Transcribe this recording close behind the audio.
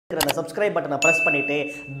subscribe button press பண்ணிட்டு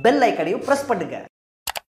bell icon-ஐயும் press பண்ணுங்க.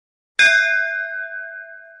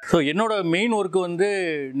 So என்னோட மெயின் ஒர்க்கு வந்து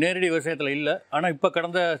நேரடி விவசாயத்தில் இல்லை. ஆனால் இப்போ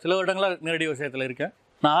கடந்த சில வருடங்களாக நேரடி விவசாயத்தில் இருக்கேன்.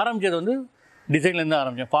 நான் ஆரம்பித்தது வந்து டிசைன்லேருந்து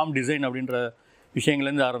ஆரம்பித்தேன். ஃபார்ம் டிசைன் அப்படின்ற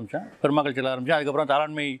விஷயங்கள்லேருந்து ஆரம்பித்தேன். பெர்மாகல்ச்சரில் ஆரம்பித்தேன். அதுக்கப்புறம்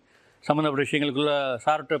தாளாண்மை சம்மந்தப்பட்ட விஷயங்களுக்குள்ளே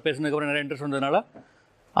சார்கிட்ட பேசினதுக்கப்புறம் நிறைய இன்ட்ரெஸ்ட் வந்ததுனால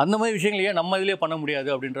அந்த மாதிரி விஷயங்கள் ஏன் நம்ம இதிலே பண்ண முடியாது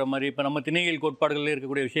அப்படின்ற மாதிரி இப்போ நம்ம திணையியல் கோட்பாடுகளில்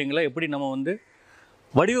இருக்கக்கூடிய விஷயங்களை எப்படி நம்ம வந்து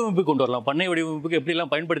வடிவமைப்பு கொண்டு வரலாம், பண்ணை வடிவமைப்புக்கு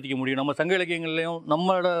எப்படிலாம் பயன்படுத்திக்க முடியும், நம்ம சங்க இலக்கியங்கள்லையும்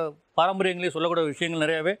நம்மளோட பாரம்பரியங்களையும் சொல்லக்கூடிய விஷயங்கள்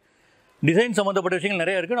நிறையாவே டிசைன் சம்மந்தப்பட்ட விஷயங்கள்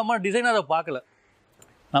நிறையா இருக்குது. நம்ம டிசைனாக அதை பார்க்கல.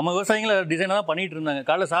 நம்ம விவசாயிகளை டிசைனாக தான் பண்ணிகிட்டு இருந்தாங்க.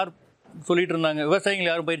 காலைல சார் சொல்லிகிட்டு இருந்தாங்க, விவசாயிகள்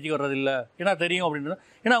யாரும் பயிற்சிக்கு வர்றதில்லை, ஏன்னா தெரியும் அப்படின்றது.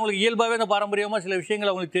 ஏன்னா அவங்களுக்கு இயல்பாகவே அந்த பாரம்பரியமாக சில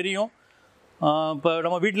விஷயங்கள் அவங்களுக்கு தெரியும். இப்போ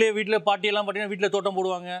நம்ம வீட்டில் பாட்டியெல்லாம் பார்த்தீங்கன்னா வீட்டில் தோட்டம்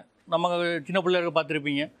போடுவாங்க. நம்ம சின்ன பிள்ளைகள்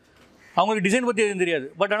பார்த்துருப்பீங்க. அவங்களுக்கு டிசைன் பற்றி எதுவும் தெரியாது,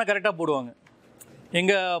 பட் ஆனால் கரெக்டாக போடுவாங்க.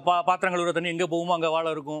 எங்கே பாத்திரங்கள் உள்ள தண்ணி எங்கே போகுமோ அங்கே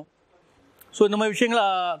வாழை இருக்கும். ஸோ இந்த மாதிரி விஷயங்கள்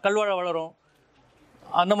கல்வாழை வளரும்.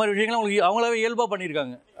 அந்த மாதிரி விஷயங்கள் அவங்களாவே இயல்பாக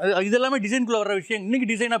பண்ணியிருக்காங்க. இது எல்லாமே டிசைனுக்குள்ளே வர விஷயம். இன்றைக்கி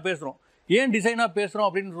டிசைனாக பேசுகிறோம். ஏன் டிசைனாக பேசுகிறோம்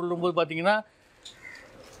அப்படின்னு சொல்லும்போது பார்த்தீங்கன்னா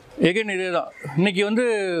எகைன் இதே தான். இன்றைக்கி வந்து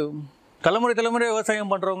தலைமுறை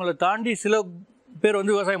விவசாயம் பண்ணுறவங்களை தாண்டி சில பேர்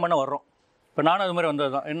வந்து விவசாயம் பண்ண வர்றோம். இப்போ நானும் அது மாதிரி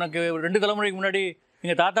வந்தது தான். எனக்கு 2 தலைமுறைக்கு முன்னாடி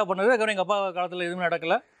எங்கள் தாத்தா பண்ணது, அதுக்கப்புறம் எங்கள் அப்பா காலத்தில் எதுவுமே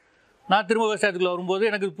நடக்கலை. நான் திரும்ப விவசாயத்துக்குள்ளே வரும்போது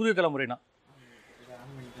எனக்கு புதிய தலைமுறைனா.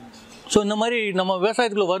 ஸோ இந்த மாதிரி நம்ம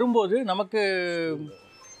விவசாயத்துக்குள்ளே வரும்போது நமக்கு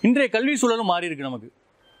இன்றைய கல்வி சூழலும் மாறி இருக்குது. நமக்கு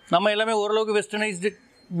நம்ம எல்லாமே ஓரளவுக்கு வெஸ்டர்னைஸ்டு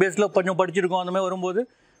பேஸில் கொஞ்சம் படிச்சிருக்கோம். அந்த மாதிரி வரும்போது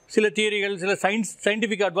சில தியரிகள், சில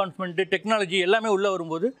சயின்டிஃபிக் அட்வான்ஸ்மெண்ட்டு, டெக்னாலஜி எல்லாமே உள்ளே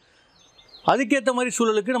வரும்போது அதுக்கேற்ற மாதிரி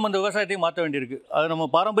சூழலுக்கு நம்ம அந்த விவசாயத்தையும் மாற்ற வேண்டியிருக்கு. அது நம்ம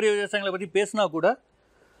பாரம்பரிய விவசாயங்களை பற்றி பேசினா கூட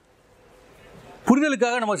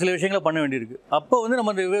புரிதலுக்காக நம்ம சில விஷயங்களை பண்ண வேண்டியிருக்கு. அப்போ வந்து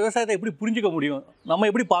நம்ம அந்த விவசாயத்தை எப்படி புரிஞ்சிக்க முடியும், நம்ம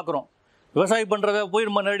எப்படி பார்க்குறோம், விவசாயம் பண்ணுறதை போய்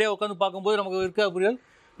நம்ம நேரடியாக உட்காந்து பார்க்கும்போது நமக்கு இருக்க புரிதல்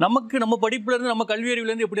நமக்கு நம்ம படிப்புலேருந்து நம்ம கல்வி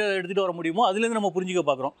அறிவுலேருந்து எப்படி அதை எடுத்துகிட்டு வர முடியுமோ அதுலேருந்து நம்ம புரிஞ்சிக்க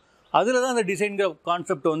பார்க்குறோம். அதில் தான் அந்த டிசைன்கிற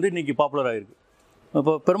கான்செப்ட் வந்து இன்றைக்கி பாப்புலர் ஆகிருக்கு.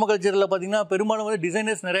 இப்போ பெர்மாகல்ச்சரில் பார்த்திங்கன்னா பெரும்பாலும் வந்து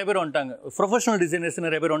டிசைனர்ஸ் நிறைய பேர் வந்துட்டாங்க. ப்ரொஃபஷனல் டிசைனர்ஸ்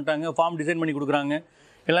நிறைய பேர் வந்துட்டாங்க. ஃபார்ம் டிசைன் பண்ணி கொடுக்குறாங்க,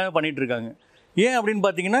 எல்லாமே பண்ணிகிட்டு இருக்காங்க. ஏன் அப்படின்னு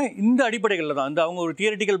பார்த்தீங்கன்னா இந்த அடிப்படைகளில் தான். அந்த அவங்க ஒரு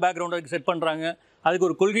தியரிட்டிக்கல் பேக்ரவுண்ட் அதுக்கு செட் பண்ணுறாங்க, அதுக்கு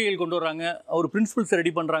ஒரு கொள்கைகள் கொண்டு வராங்க, ஒரு பிரின்சிபல்ஸ்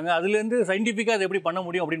ரெடி பண்ணுறாங்க, அதுலேருந்து சயின்டிஃபிக்காக அதை எப்படி பண்ண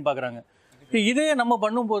முடியும் அப்படின்னு பார்க்குறாங்க. இதே நம்ம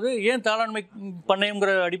பண்ணும்போது ஏன் தாளாண்மை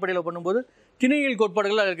பண்ணைங்கிற அடிப்படையில் பண்ணும்போது திணையியல்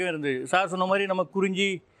கோட்பாடுகள் அதுக்கே இருந்தது. சார் சொன்ன மாதிரி நம்ம குறிஞ்சி,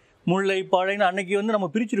 முல்லை, பாழைன்னு அன்றைக்கி வந்து நம்ம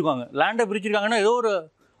பிரிச்சிருக்காங்க. லேண்டை பிரிச்சிருக்காங்கன்னா ஏதோ ஒரு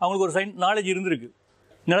அவங்களுக்கு ஒரு நாலேஜ் இருந்திருக்கு,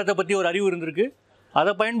 நிலத்தை பற்றி ஒரு அறிவு இருந்திருக்கு.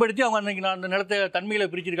 அதை பயன்படுத்தி அவங்க அன்றைக்கி அந்த நிலத்தை தன்மைகளை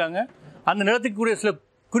பிரிச்சிருக்காங்க. அந்த நிலத்துக்கு கூடிய சில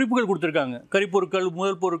குறிப்புகள் கொடுத்துருக்காங்க. கரிப்பொருட்கள்,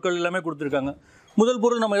 முதல் பொருட்கள் எல்லாமே கொடுத்துருக்காங்க. முதல்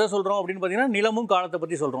பொருள் நம்ம எதை சொல்கிறோம் அப்படின்னு பார்த்தீங்கன்னா நிலமும் காலத்தை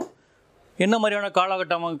பற்றி சொல்கிறோம். என்ன மாதிரியான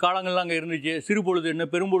காலங்கள்லாம் அங்கே இருந்துச்சு, சிறு பொழுது என்ன,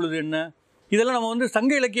 பெரும்பொழுது என்ன, இதெல்லாம் நம்ம வந்து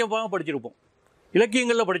சங்க இலக்கியமாக படிச்சிருப்போம்,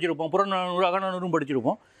 இலக்கியங்களில் படிச்சிருப்போம், புறநானூறு, அகநானூறும்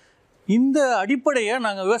படிச்சிருப்போம். இந்த அடிப்படையை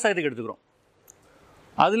நாங்கள் விவசாயத்துக்கு எடுத்துக்கிறோம்.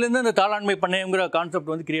 அதுலேருந்து அந்த தாளாண்மை பண்ணைங்கிற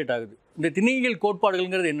கான்செப்ட் வந்து கிரியேட் ஆகுது. இந்த திணையியல்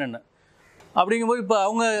கோட்பாடுகள்ங்கிறது என்னென்ன அப்படிங்கும்போது இப்போ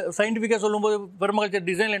அவங்க சயின்டிஃபிக்காக சொல்லும்போது பெர்மாகல்ச்சர்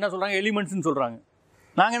டிசைனில் என்ன சொல்கிறாங்க, எலிமெண்ட்ஸ்னு சொல்கிறாங்க.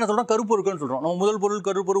 நாங்கள் என்ன சொல்கிறோம், கருப்பொருட்கள்னு சொல்கிறோம். நம்ம முதல் பொருள்,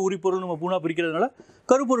 கருப்பொருள், உரிப்பொருள் நம்ம பூனா பிரிக்கிறதுனால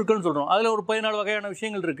கருப்பொருட்கள்னு சொல்கிறோம். அதில் ஒரு 14 வகையான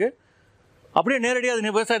விஷயங்கள் இருக்குது. அப்படியே நேரடியாக அது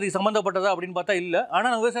விவசாயத்துக்கு சம்மந்தப்பட்டதா அப்படின்னு பார்த்தா இல்லை.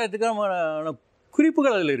 ஆனால் விவசாயத்துக்கு நம்ம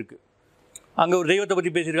குறிப்புகள் அதில் இருக்குது. அங்கே ஒரு தெய்வத்தை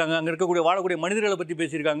பற்றி பேசியிருக்காங்க, அங்கே இருக்கக்கூடிய வாழக்கூடிய மனிதர்களை பற்றி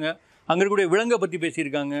பேசியிருக்காங்க, அங்கே இருக்கக்கூடிய விலங்கை பற்றி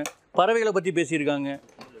பேசியிருக்காங்க, பறவைகளை பற்றி பேசியிருக்காங்க,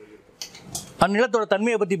 அந்நிலத்தோட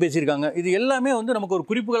தன்மையை பற்றி பேசியிருக்காங்க. இது எல்லாமே வந்து நமக்கு ஒரு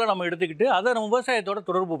குறிப்புகளை நம்ம எடுத்துக்கிட்டு அதை நம்ம விவசாயத்தோட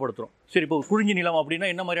தொடர்பு படுத்துகிறோம். சரி, இப்போ குறிஞ்சி நிலம் அப்படின்னா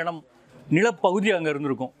என்ன மாதிரியான நிலப்பகுதி அங்கே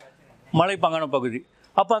இருந்திருக்கும், மலைப்பாங்கான பகுதி,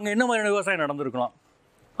 அப்போ அங்கே என்ன மாதிரியான விவசாயம் நடந்திருக்கலாம்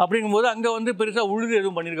அப்படிங்கும்போது அங்கே வந்து பெருசாக உழுது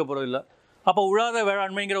எதுவும் பண்ணியிருக்க போகிறதில்ல. அப்போ உழாத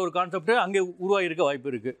வேளாண்மைங்கிற ஒரு கான்செப்ட்டு அங்கே உருவாகியிருக்க வாய்ப்பு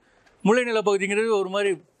இருக்குது. முல்லை நிலப்பகுதிங்கிறது ஒரு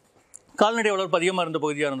மாதிரி கால்நடை வளர்ப்பு அதிகமாக இருந்த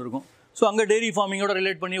பகுதியாக இருந்திருக்கும். ஸோ அங்கே டெய்ரி ஃபார்மிங்கோட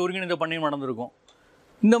ரிலேட் பண்ணி ஒருங்கிணைந்த பண்ணையும் நடந்திருக்கும்.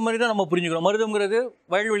 இந்த மாதிரி தான் நம்ம புரிஞ்சுக்கிறோம். மருதங்கிறது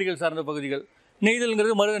வயல்வெளிகள் சார்ந்த பகுதிகள்,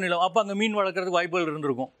 நெய்தல்ங்கிறது மருத நிலம், அப்போ அங்கே மீன் வளர்க்குறதுக்கு வாய்ப்புகள்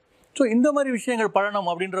இருந்திருக்கும். ஸோ இந்த மாதிரி விஷயங்கள் பழனம்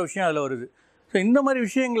அப்படின்ற விஷயம் அதில் வருது. ஸோ இந்த மாதிரி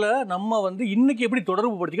விஷயங்களை நம்ம வந்து இன்றைக்கி எப்படி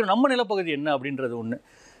தொடர்பு படுத்திக்கிறோம், நம்ம நிலப்பகுதி என்ன அப்படின்றது ஒன்று.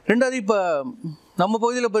 ரெண்டாவது, இப்போ நம்ம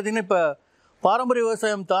பகுதியில் பார்த்திங்கன்னா இப்போ பாரம்பரிய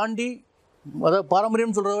விவசாயம் தாண்டி, அதாவது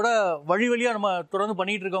பாரம்பரியம்னு சொல்கிறத விட வழியாக நம்ம தொடர்ந்து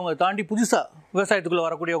பண்ணிகிட்டு இருக்கவங்க தாண்டி புதுசாக விவசாயத்துக்குள்ளே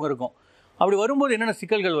வரக்கூடியவங்க இருக்கும். அப்படி வரும்போது என்னென்ன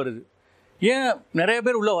சிக்கல்கள் வருது, ஏன் நிறைய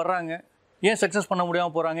பேர் உள்ளே வர்றாங்க, ஏன் சக்ஸஸ் பண்ண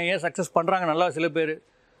முடியாமல் போகிறாங்க, ஏன் சக்ஸஸ் பண்ணுறாங்க நல்லா சில பேர்,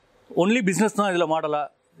 ஒன்லி பிஸ்னஸ் தான் இதில் மாடலாக,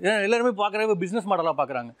 ஏன் எல்லாருமே பார்க்குறப்ப பிஸ்னஸ் மாடலாக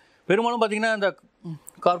பார்க்குறாங்க. பெரும்பாலும் பார்த்திங்கன்னா இந்த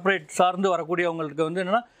கார்ப்பரேட் சார்ந்து வரக்கூடியவங்களுக்கு வந்து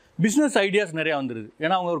என்னென்னா பிஸ்னஸ் ஐடியாஸ் நிறையா வந்துடுது.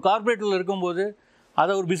 ஏன்னா அவங்க ஒரு கார்ப்பரேட்டில் இருக்கும்போது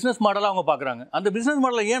அதை ஒரு பிஸ்னஸ் மாடலாக அவங்க பார்க்குறாங்க. அந்த பிஸ்னஸ்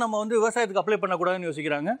மாடலை ஏன் நம்ம வந்து விவசாயத்துக்கு அப்ளை பண்ணக்கூடாதுன்னு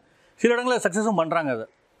யோசிக்கிறாங்க. சில இடங்களில் சக்ஸஸும் பண்ணுறாங்க. அதை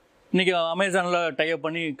இன்றைக்கி அமேசானில் டைப்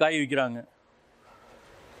பண்ணி காய் விற்கிறாங்க.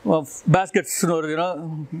 பேஸ்கெட்ஸ்னு வருதுன்னா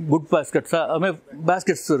குட் பேஸ்கெட்ஸாக அதுமாதிரி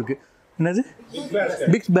பேஸ்கெட்ஸ் இருக்குது. என்னது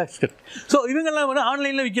பிக் பேஸ்கெட். ஸோ இவங்கெல்லாம் வந்து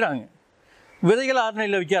ஆன்லைனில் விற்கிறாங்க, விதைகளை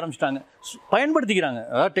ஆன்லைனில் விற்க ஆரம்பிச்சிட்டாங்க, பயன்படுத்திக்கிறாங்க.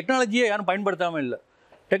 அதாவது டெக்னாலஜியை யாரும் பயன்படுத்தாமல் இல்லை,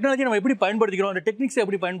 டெக்னாலஜி நம்ம எப்படி பயன்படுத்திக்கிறோம், அந்த டெக்னிக்ஸை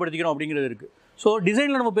எப்படி பயன்படுத்திக்கிறோம் அப்படிங்கிறது இருக்குது. ஸோ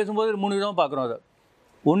டிசைனில் நம்ம பேசும்போது 3 விதமாக பார்க்குறோம். அதை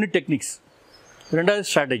ஒன்று டெக்னிக்ஸ், 2வது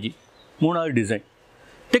ஸ்ட்ராட்டஜி, 3வது டிசைன்.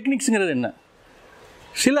 டெக்னிக்ஸுங்கிறது என்ன?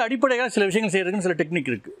 சில அடிப்படையாக சில விஷயங்கள் செய்கிறதுக்குன்னு சில டெக்னிக்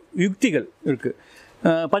இருக்குது, யுக்திகள் இருக்குது.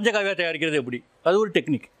 பஞ்சகாவியா தயாரிக்கிறது எப்படி, அது ஒரு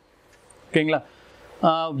டெக்னிக். ஓகேங்களா?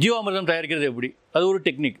 ஜீவாமிர்தம் தயாரிக்கிறது எப்படி, அது ஒரு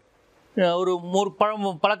டெக்னிக். ஒரு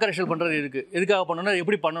பழக்கரைசல் பண்ணுறது இருக்குது, எதுக்காக பண்ணணும்,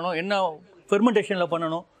 எப்படி பண்ணணும், என்ன ஃபெர்மெண்டேஷனில்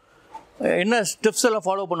பண்ணணும், என்ன ஸ்டெப்ஸ் எல்லாம்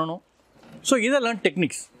ஃபாலோ பண்ணணும். ஸோ இதெல்லாம்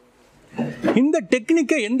டெக்னிக்ஸ். இந்த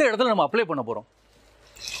டெக்னிக்கை எந்த இடத்துல நம்ம அப்ளை பண்ண போகிறோம்,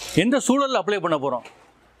 எந்த சூழலில் அப்ளை பண்ண போகிறோம்.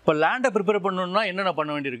 இப்போ லேண்டை ப்ரிப்பேர் பண்ணணுன்னா என்னென்ன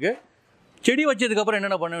பண்ண வேண்டியிருக்கு, செடி வச்சதுக்கப்புறம்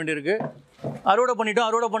என்னென்ன பண்ண வேண்டியிருக்கு, அறுவடை பண்ணிவிட்டோம்,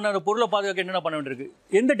 அறுவடை பண்ண அந்த பொருளை பாதுகாக்க என்னென்ன பண்ண வேண்டியிருக்கு,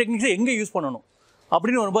 எந்த டெக்னிக்ஸை எங்கே யூஸ் பண்ணணும்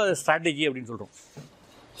அப்படின்னு ரொம்ப ஸ்ட்ராட்டஜி அப்படின்னு சொல்கிறோம்.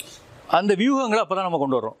 அந்த வியூகங்களை அப்போ தான் நம்ம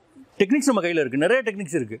கொண்டு வரோம். டெக்னிக்ஸ் நம்ம கையில் இருக்குது, நிறைய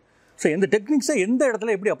டெக்னிக்ஸ் இருக்குது. ஸோ எந்த டெக்னிக்ஸை எந்த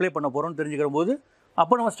இடத்துல எப்படி அப்ளை பண்ண போகிறோம்னு தெரிஞ்சுக்கிற போது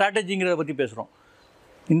அப்போ நம்ம ஸ்ட்ராட்டஜிங்கிறத பற்றி பேசுகிறோம்.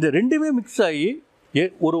 இந்த ரெண்டுமே மிக்ஸ் ஆகி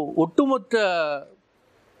ஒரு ஒட்டுமொத்த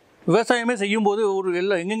விவசாயமே செய்யும்போது ஒரு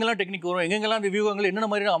எங்கெங்கெல்லாம் டெக்னிக் வரும், எங்கெங்கெல்லாம் அந்த வியூகங்கள் என்னென்ன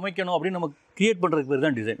மாதிரி அமைக்கணும் அப்படின்னு நம்ம கிரியேட் பண்ணுறதுக்கு பேர்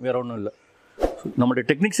தான் டிசைன், வேறு ஒன்றும் இல்லை. நம்மளுடைய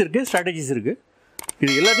டெக்னிக்ஸ் இருக்குது, ஸ்ட்ராட்டஜிஸ் இருக்குது.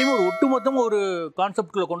 இது எல்லாத்தையுமே ஒரு ஒட்டுமொத்தமாக ஒரு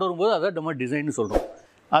கான்செப்டுக்குள்ளே கொண்டு வரும்போது அதை நம்ம டிசைன்னு சொல்கிறோம்.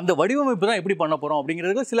 அந்த வடிவமைப்பு தான் எப்படி பண்ண போகிறோம்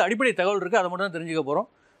அப்படிங்கிறதுக்கு சில அடிப்படை தகவல் இருக்குது, அதை மட்டும் தான் தெரிஞ்சுக்க போகிறோம்.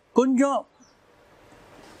 கொஞ்சம்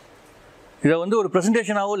இதை வந்து ஒரு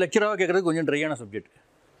ப்ரெசன்டேஷனாகவோ லெக்சராகவோ கேட்குறது கொஞ்சம் ட்ரையான சப்ஜெக்ட்,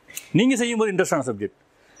 நீங்கள் செய்யும்போது இன்ட்ரெஸ்டான சப்ஜெக்ட்.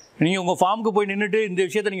 நீங்கள் உங்கள் ஃபார்முக்கு போய் நின்றுட்டு இந்த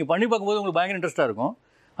விஷயத்தை நீங்கள் பண்ணி பார்க்கும்போது உங்களுக்கு பயங்கர இன்ட்ரெஸ்ட்டாக இருக்கும்.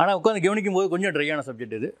 ஆனால் உட்காந்து கவனிக்கும் போது கொஞ்சம் ட்ரையான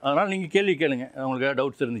சப்ஜெக்ட் இது. அதனால் நீங்கள் கேள்வி கேளுங்க உங்களுக்கு ஏதாவது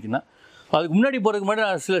டவுட்ஸ் இருந்துச்சுன்னா. அதுக்கு முன்னாடி போகிறதுக்கு முன்னாடி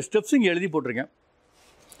நான் சில ஸ்டெப்ஸ் இங்கே எழுதி போட்டிருக்கேன்.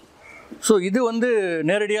 ஸோ இது வந்து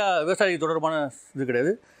நேரடியாக விவசாய தொடர்பான இது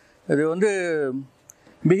கிடையாது, இது வந்து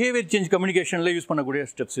பிஹேவியர் சேஞ்ச் கம்யூனிகேஷனில் யூஸ் பண்ணக்கூடிய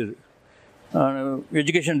ஸ்டெப்ஸ். இது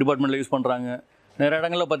எஜுகேஷன் டிபார்ட்மெண்ட்டில் யூஸ் பண்ணுறாங்க. நிறைய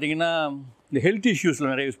இடங்களில் பார்த்திங்கன்னா இந்த ஹெல்த் இஷ்யூஸில்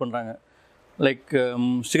நிறைய யூஸ் பண்ணுறாங்க. லைக்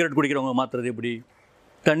சிகரெட் குடிக்கிறவங்க மாற்றுறது எப்படி,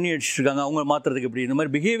 தண்ணி அடிச்சிருக்காங்க அவங்க மாற்றுறதுக்கு எப்படி, இந்த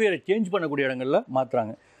மாதிரி பிஹேவியரை சேஞ்ச் பண்ணக்கூடிய இடங்களில்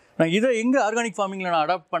மாற்றுறாங்க. நான் இதை எங்கே ஆர்கானிக் ஃபார்மிங்கில் நான்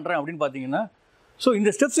அடாப்ட் பண்ணுறேன் அப்படின்னு பார்த்தீங்கன்னா, ஸோ இந்த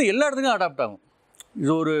ஸ்டெப்ஸ் எல்லா இடத்துக்கும் அடாப்ட் ஆகும்.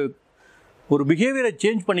 இது ஒரு பிஹேவியரை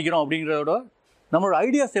சேஞ்ச் பண்ணிக்கிறோம் அப்படிங்கிறதோட நம்மளோட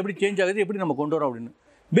ஐடியாஸ் எப்படி சேஞ்ச் ஆகுது, எப்படி நம்ம கொண்டு வரோம் அப்படின்னு.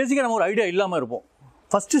 பேசிக்காக நம்ம ஒரு ஐடியா இல்லாமல் இருப்போம்.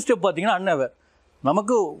 ஃபஸ்ட்டு ஸ்டெப் பார்த்திங்கன்னா அன்அவேர்,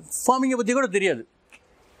 நமக்கு ஃபார்மிங்கை பற்றி கூட தெரியாது.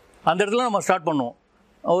 அந்த இடத்துல நம்ம ஸ்டார்ட் பண்ணுவோம்,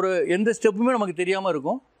 ஒரு எந்த ஸ்டெப்புமே நமக்கு தெரியாமல்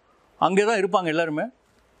இருக்கும், அங்கே தான் இருப்பாங்க எல்லாருமே.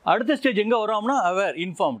 அடுத்த ஸ்டேஜ் எங்கே வரோம்னா அவேர்,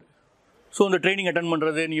 இன்ஃபார்ம்டு. ஸோ இந்த ட்ரைனிங் அட்டன்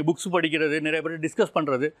பண்ணுறது, நீங்கள் புக்ஸ் படிக்கிறது, நிறைய பேர் டிஸ்கஸ்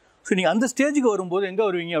பண்ணுறது. ஸோ நீங்கள் அந்த ஸ்டேஜுக்கு வரும்போது எங்கே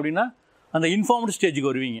வருவீங்க அப்படின்னா அந்த இன்ஃபார்ம்டு ஸ்டேஜுக்கு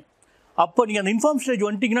வருவீங்க. அப்போ நீங்கள் அந்த இன்ஃபார்ம் ஸ்டேஜ்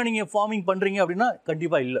வந்துட்டிங்கன்னா நீங்கள் ஃபார்மிங் பண்ணுறீங்க அப்படின்னா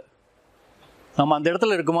கண்டிப்பாக இல்லை, நம்ம அந்த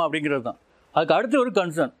இடத்துல இருக்குமா அப்படிங்கிறது தான். அதுக்கு அடுத்து ஒரு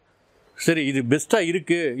கன்சர்ன், சரி இது பெஸ்ட்டாக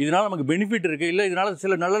இருக்குது, இதனால் நமக்கு பெனிஃபிட் இருக்குது, இல்லை இதனால்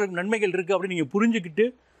சில நல்ல நன்மைகள் இருக்குது அப்படின்னு நீங்கள் புரிஞ்சுக்கிட்டு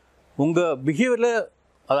உங்கள் பிஹேவியரில்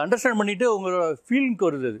அதை அண்டர்ஸ்டாண்ட் பண்ணிவிட்டு உங்களோட ஃபீலிங்க்கு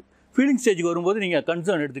வருது. அது ஃபீலிங் ஸ்டேஜுக்கு வரும்போது நீங்கள்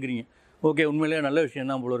கன்சர்ன் எடுத்துக்கிறீங்க. ஓகே, உண்மையிலேயே நல்ல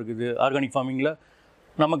விஷயம் தான் போல இருக்குது, ஆர்கானிக் ஃபார்மிங்கில்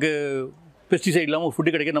நமக்கு பெஸ்டிசைட் இல்லாமல்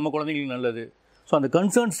ஃபுட்டு கிடைக்க நம்ம குழந்தைங்களுக்கு நல்லது. ஸோ அந்த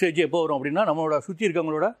கன்சர்ன் ஸ்டேஜ் எப்போ வரும் அப்படின்னா நம்மளோட சுற்றி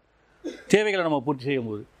இருக்கவங்களோட தேவைகளை நம்ம பூர்த்தி செய்யும்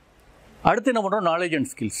போது. அடுத்து என்ன பண்ணுறோம், நாலேஜ் அண்ட்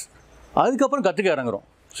ஸ்கில்ஸ். அதுக்கப்புறம் கற்றுக்க இறங்குறோம்.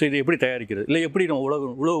 ஸோ இதை எப்படி தயாரிக்கிறது, இல்லை எப்படி நம்ம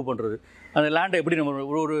உழவு பண்ணுறது, அந்த லேண்டை எப்படி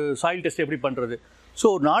நம்ம ஒரு சாயில் டெஸ்ட் எப்படி பண்ணுறது. ஸோ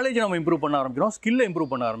நாலேஜை நம்ம இம்ப்ரூவ் பண்ண ஆரம்பிக்கிறோம், ஸ்கில்லை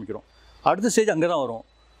இம்ப்ரூவ் பண்ண ஆரம்பிக்கிறோம். அடுத்த ஸ்டேஜ் அங்கே தான் வரும்.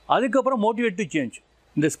 அதுக்கப்புறம் மோட்டிவேட் டு சேஞ்ச்.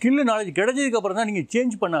 இந்த ஸ்கில்லு நாலேஜ் கிடைச்சதுக்கப்புறம் தான் நீங்கள்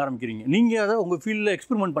சேஞ்ச் பண்ண ஆரம்பிக்கிறீங்க. நீங்கள் அதை உங்கள் ஃபீல்டில்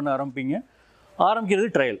எக்ஸ்பெரிமெண்ட் பண்ண ஆரம்பிக்கிறது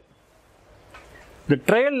ட்ரையல். இந்த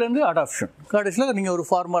ட்ரையல்லேருந்து அடாப்ஷன். கடைசியில் நீங்கள் ஒரு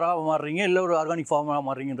ஃபார்மராக மாறுறீங்க, இல்லை ஒரு ஆர்கானிக் ஃபார்மராக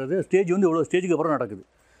மாறுறீங்கன்றது ஸ்டேஜ் வந்து இவ்வளோ ஸ்டேஜுக்கு அப்புறம் நடக்குது.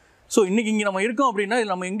 ஸோ இன்றைக்கி இங்கே நம்ம இருக்கோம் அப்படின்னா இது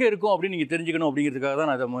நம்ம எங்கே இருக்கோம் அப்படின்னு நீங்கள் தெரிஞ்சுக்கணும் அப்படிங்கிறதுக்காக தான்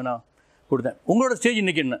நான் இதை நான் கொடுத்தேன். உங்களோட ஸ்டேஜ்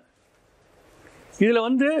இன்றைக்கி என்ன, இதில்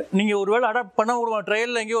வந்து நீங்கள் ஒரு வேளை அடாப்ட் பண்ண ஒரு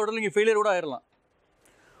ட்ரையலில் எங்கேயோ ஒரு நீங்கள் ஃபெயிலியர் கூட ஆயிடலாம்.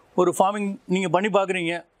 ஒரு ஃபார்மிங் நீங்கள் பண்ணி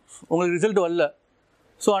பார்க்குறீங்க, உங்களுக்கு ரிசல்ட் வரல.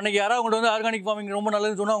 ஸோ அன்றைக்கி யாராவது அவங்கள்ட்ட வந்து ஆர்கானிக் ஃபார்மிங் ரொம்ப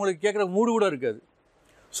நல்லதுன்னு சொன்னால் அவங்களுக்கு கேட்குற மூடு கூட இருக்காது.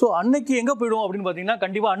 ஸோ அன்றைக்கி எங்கே போய்டுவோம் அப்படின்னு பார்த்தீங்கன்னா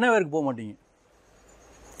கண்டிப்பாக அன்அவேருக்கு போக மாட்டீங்க.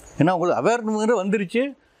 ஏன்னா உங்களுக்கு அவேர்னஸ் வந்துருச்சு,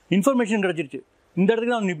 இன்ஃபர்மேஷன் கிடச்சிருச்சு, இந்த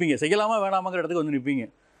இடத்துக்கு தான் வந்து நிற்பீங்க, செய்யலாமா வேணாமாங்கிற இடத்துக்கு வந்து நிற்பீங்க.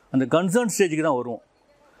 அந்த கன்சர்ன் ஸ்டேஜுக்கு தான் வருவோம்.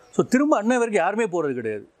 ஸோ திரும்ப அன்அவேருக்கு யாருமே போகிறது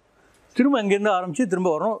கிடையாது. திரும்ப அங்கேருந்து ஆரம்பித்து திரும்ப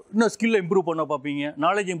வரணும், இன்னும் ஸ்கில்லை இம்ப்ரூவ் பண்ண பார்ப்பீங்க,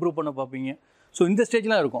 நாலேஜ் இம்ப்ரூவ் பண்ண பார்ப்பீங்க. ஸோ இந்த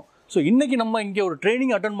ஸ்டேஜ்லாம் இருக்கும். ஸோ இன்றைக்கி நம்ம இங்கே ஒரு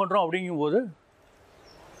ட்ரைனிங் அட்டன் பண்ணுறோம் அப்படிங்கும்போது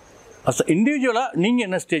அஸ் இண்டிவிஜுவலாக நீங்கள்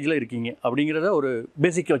என்ன ஸ்டேஜில் இருக்கீங்க அப்படிங்கிறத ஒரு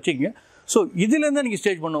பேசிக்காக வச்சுக்கிங்க. ஸோ இதுலேருந்து நீங்கள்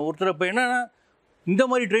ஸ்டேஜ் பண்ணோம். ஒருத்தர் இப்போ என்னென்னா இந்த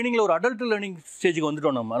மாதிரி ட்ரைனிங்கில் ஒரு அடல்ட் லேர்னிங் ஸ்டேஜுக்கு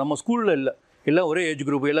வந்துட்டோம். நம்ம ஸ்கூலில் இல்லை, எல்லாம் ஒரே ஏஜ்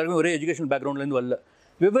குரூப், எல்லாருமே ஒரே எஜுகேஷன் பேக்ரவுண்ட்லேருந்து வரல,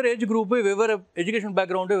 வெவ்வேறு ஏஜ் குரூப்பு, வெவ்வேறு எஜுகேஷன்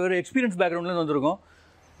பேக்ரவுண்டு, வெவ்வேறு எக்ஸ்பீரியன்ஸ் பேக்ரவுண்ட்லேருந்து வந்திருக்கோம்.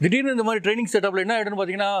 திடீர்னு இந்த மாதிரி ட்ரைனிங் செட்டப்பில் என்ன ஆகிடுன்னு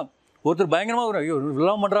பார்த்தீங்கன்னா ஒருத்தர் பயங்கரமாக வரும், ஐயோ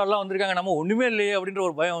இதெல்லாம் பண்ணுறாலாம் வந்திருக்காங்க, நம்ம ஒன்றுமே இல்லையே அப்படின்ற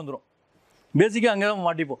ஒரு பயம் வந்துடும். பேசிக்காக அங்கே தான்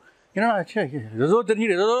மாட்டிப்போம். ஏன்னா ஏதோ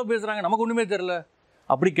தெரிஞ்சுட்டு ஏதோ பேசுகிறாங்க, நமக்கு ஒன்றுமே தெரில.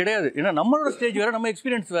 அப்படி கிடையாது. ஏன்னா நம்மளோட ஸ்டேஜ் வேறு, நம்ம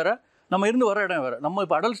எக்ஸ்பீரியன்ஸ் வேறு, நம்ம இருந்து வர இடம் வேறு. நம்ம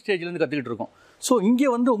இப்போ அடல்ட் ஸ்டேஜ்லேருந்து கற்றுக்கிட்டு இருக்கோம். ஸோ இங்கே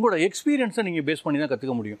வந்து உங்களோட எக்ஸ்பீரியன்ஸை நீங்கள் பேஸ் பண்ணி தான்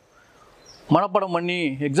கற்றுக்க முடியும். மனப்பாடம் பண்ணி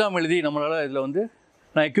எக்ஸாம் எழுதி நம்மளால் இதில் வந்து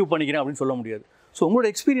நான் எக்யூப் பண்ணிக்கிறேன் அப்படின்னு சொல்ல முடியாது. ஸோ உங்களோட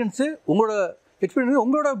எக்ஸ்பீரியன்ஸு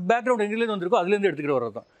உங்களோட பேக்ரவுண்ட் எங்கேருந்து வந்திருக்கோ அதுலேருந்து எடுத்துக்கிட்டு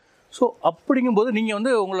வர்றது தான். ஸோ அப்படிங்கும்போது நீங்கள்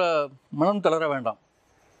வந்து உங்களை மனம் தளர வேண்டாம்.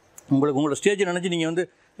 உங்களோட ஸ்டேஜை நினச்சி நீங்கள் வந்து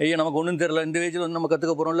ஐயா நமக்கு ஒன்றும் தெரில, இந்த ஏஜில் வந்து நம்ம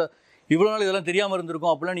கற்றுக்க போகிறோம், இல்லை இவ்வளோ நாள் இதெல்லாம் தெரியாமல்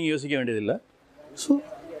இருந்திருக்கோம் அப்படிலாம் நீங்கள் யோசிக்க வேண்டியதில்லை. ஸோ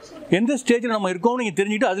எந்த ஸ்டேஜில் நம்ம இருக்கோம்னு நீங்கள்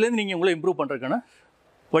தெரிஞ்சுட்டு அதுலேருந்து நீங்கள் உங்களை இம்ப்ரூவ் பண்ணுறதுக்கான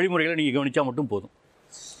வழிமுறைகளை நீங்கள் கவனித்தா மட்டும் போதும்.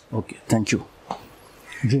 Okay, thank you.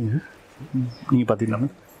 நீங்கள் பார்த்தீங்கன்னா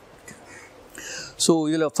ஸோ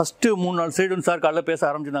இதில் ஃபஸ்ட்டு 3-4 ஸ்லைடு வந்து சார் காலைல பேச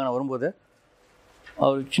ஆரம்பிச்சிருந்தாங்க. நான் வரும்போது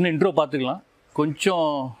அவர் சின்ன இன்ட்ரோ பார்த்துக்கலாம். கொஞ்சம்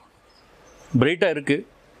பிரைட்டாக இருக்குது.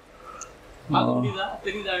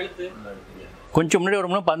 கொஞ்சம் முன்னாடி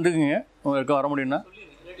வரமுன்னா பந்துக்குங்க உங்களுக்கு வர முடியும்னா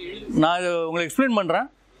நான் இதை உங்களுக்கு எக்ஸ்பிளைன் பண்ணுறேன்.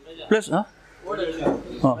 ப்ளஸ்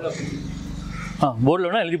போர்டில்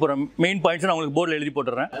வேணால் எழுதி போடுறேன். மெயின் பாயிண்ட்ஸ் நான் உங்களுக்கு போர்டில் எழுதி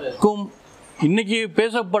போட்டுடுறேன். இன்றைக்கி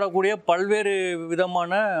பேசப்படக்கூடிய பல்வேறு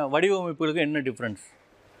விதமான வடிவமைப்புகளுக்கு என்ன டிஃப்ரென்ஸ்,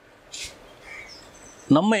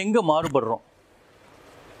 நம்ம எங்கே மாறுபடுறோம்.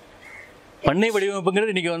 பண்ணை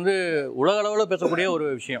வடிவமைப்புங்கிறது இன்றைக்கி வந்து உலக அளவில் பேசக்கூடிய ஒரு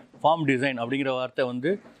விஷயம். ஃபார்ம் டிசைன் அப்படிங்கிற வார்த்தை வந்து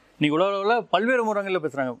இன்றைக்கி உலக அளவில் பல்வேறு முறைகளில்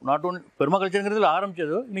பேசுகிறாங்க. நாட் ஒன்லி பெர்மாகல்ச்சருங்கிறதுல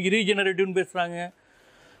ஆரம்பித்ததோ இன்றைக்கி ரீஜெனரேட்டிவ்னு பேசுகிறாங்க.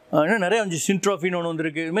 இன்னும் நிறைய வந்து சின்ட்ராஃபின்னு ஒன்று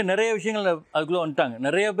வந்துருக்கு. இதுமாதிரி நிறைய விஷயங்கள் அதுக்குள்ளே வந்துட்டாங்க.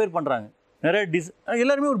 நிறைய பேர் பண்ணுறாங்க. நிறைய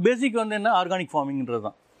எல்லாருமே ஒரு பேசிக் வந்து என்ன ஆர்கானிக் ஃபார்மிங்கிறது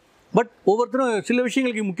தான். பட் ஒவ்வொருத்தரும் சில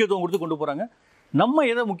விஷயங்களுக்கு முக்கியத்துவம் கொடுத்து கொண்டு போகிறாங்க. நம்ம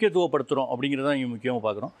எதை முக்கியத்துவப்படுத்துகிறோம் அப்படிங்கிறத இங்கே முக்கியமாக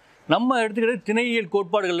பார்க்குறோம். நம்ம எடுத்துக்கிட்டு திணையியல்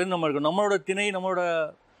கோட்பாடுகள்லேருந்து நம்ம இருக்கோம். நம்மளோட திணை, நம்மளோட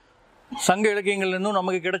சங்க இலக்கியங்கள்லேருந்தும்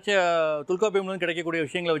நமக்கு கிடைச்ச தொல்காப்பியம்லேருந்து கிடைக்கக்கூடிய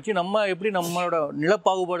விஷயங்களை வச்சு நம்ம எப்படி நம்மளோட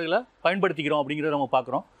நிலப்பாகுபாடுகளை பயன்படுத்திக்கிறோம் அப்படிங்கிறத நம்ம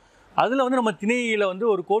பார்க்குறோம். அதில் வந்து நம்ம திணையில் வந்து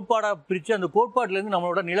ஒரு கோட்பாடாக பிரித்து அந்த கோட்பாட்டிலேருந்து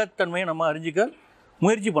நம்மளோட நிலத்தன்மையை நம்ம அறிஞ்சிக்க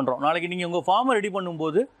முயற்சி பண்ணுறோம். நாளைக்கு நீங்கள் உங்கள் ஃபார்மை ரெடி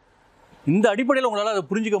பண்ணும்போது இந்த அடிப்படையில் உங்களால் அதை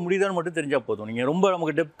புரிஞ்சிக்க முடியுதான்னு மட்டும் தெரிஞ்சால் போதும். நீங்கள் ரொம்ப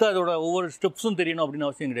நமக்கு டெப்த்தாக அதோட ஒவ்வொரு ஸ்டெப்ஸும் தெரியணும் அப்படின்னு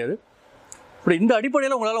அவசியம் கிடையாது. இப்படி இந்த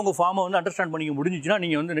அடிப்படையில் உங்களால் உங்கள் ஃபார்மை வந்து அண்டர்ஸ்டாண்ட் பண்ணிக்க முடிஞ்சிச்சுன்னா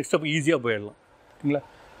நீங்கள் வந்து நெக்ஸ்ட் ஸ்டெப் ஈஸியாக போயிடலாம். ஓகேங்களா?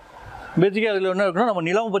 பேசிக்காக அதில் என்ன இருக்குன்னா நம்ம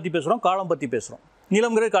நிலம் பற்றி பேசுகிறோம், காலம் பற்றி பேசுகிறோம்.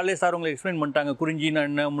 நிலம்ங்கிறது காலையிலே சார் உங்களுக்கு எக்ஸ்பிளைன் பண்ணிட்டாங்க. குறிஞ்சின்னா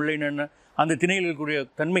என்ன, முல்லைன்னா என்ன, அந்த திணையில் இருக்கக்கூடிய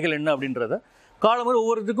தன்மைகள் என்ன அப்படின்றத. காலம் வந்து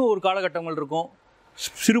ஒவ்வொருத்துக்கும் ஒரு காலகட்டங்கள் இருக்கும்.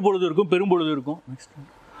 சிறு பொழுது இருக்கும், பெரும்பொழுது இருக்கும்.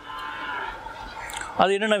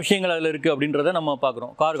 அது என்னென்ன விஷயங்கள் அதில் இருக்குது அப்படின்றத நம்ம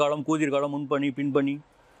பார்க்குறோம். கார்காலம், கூதிர்காலம், முன்பனி, பின்பனி,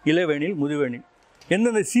 இளவேனில், முதுவேனில்,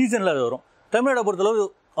 எந்தெந்த சீசனில் அது வரும். தமிழ்நாடை பொறுத்தளவு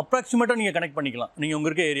அப்ராக்சிமேட்டாக நீங்கள் கனெக்ட் பண்ணிக்கலாம். நீங்கள்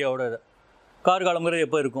உங்கள் இருக்க ஏரியாவோட இதை கார்காலங்கிறது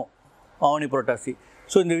எப்போ இருக்கும், ஆவணி, புரட்டாசி.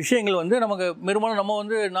 ஸோ இந்த விஷயங்கள் வந்து நமக்கு பெரும்பாலும் நம்ம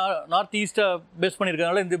வந்து நார்த் ஈஸ்ட்டாக பேஸ்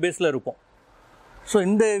பண்ணியிருக்கனால இந்த பேஸில் இருப்போம். ஸோ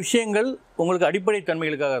இந்த விஷயங்கள் உங்களுக்கு அடிப்படை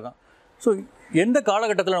தன்மைகளுக்காக தான். ஸோ எந்த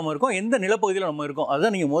காலகட்டத்தில் நம்ம இருக்கோம், எந்த நிலப்பகுதியில் நம்ம இருக்கோம்,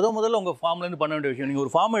 அதுதான் நீங்கள் முதல்ல உங்கள் ஃபார்ம்லேருந்து பண்ண வேண்டிய விஷயம். நீங்கள்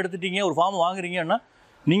ஒரு ஃபார்மை எடுத்துட்டீங்க, ஒரு ஃபார்ம் வாங்குறீங்கன்னா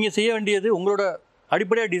நீங்கள் செய்ய வேண்டியது உங்களோட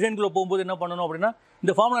அடிப்படையாக டிசைனுக்குள்ளே போகும்போது என்ன பண்ணணும் அப்படின்னா,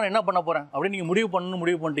 இந்த ஃபார்மில் நான் என்ன பண்ண போகிறேன் அப்படின்னு நீங்கள்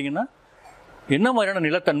முடிவு பண்ணிட்டீங்கன்னா என்ன மாதிரியான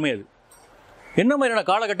நிலத்தன்மை, அது என்ன மாதிரியான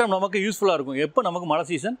காலகட்டம் நமக்கு யூஸ்ஃபுல்லாக இருக்கும், எப்போ நமக்கு மழை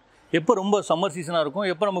சீசன், எப்போ ரொம்ப சம்மர் சீசனாக இருக்கும்,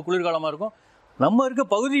 எப்போ நம்ம குளிர்காலமாக இருக்கும், நம்ம இருக்க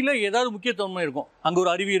பகுதியில் ஏதாவது முக்கியத்துவமே இருக்கும். அங்கே ஒரு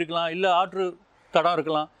அருவி இருக்கலாம், இல்லை ஆற்று தடம்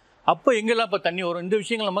இருக்கலாம். அப்போ எங்கெல்லாம் இப்போ தண்ணி வரும், இந்த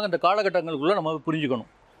விஷயங்கள் நமக்கு அந்த காலகட்டங்களுக்குள்ளே நம்ம புரிஞ்சுக்கணும்.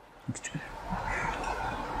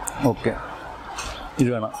 ஓகே, இது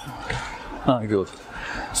வேணாம், இது ஓகே.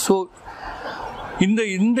 ஸோ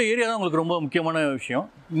இந்த ஏரியா தான் உங்களுக்கு ரொம்ப முக்கியமான விஷயம்.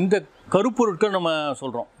 இந்த கருப்பொருட்கள் நம்ம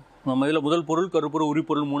சொல்கிறோம். நம்ம இதில் முதல் பொருள், கருப்பொருள்,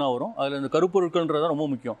 உரிப்பொருள் 3 வரும். அதில் இந்த கருப்பொருட்கள்ன்றது தான் ரொம்ப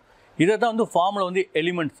முக்கியம். இதை தான் வந்து ஃபார்மில் வந்து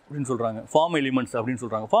எலிமெண்ட்ஸ் அப்படின்னு சொல்கிறாங்க. ஃபார்ம் எலிமெண்ட்ஸ் அப்படின்னு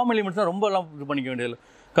சொல்கிறாங்க. ஃபார்ம் எலிமெண்ட்ஸ் தான் ரொம்ப எல்லாம் இது பண்ணிக்க வேண்டியதில்லை,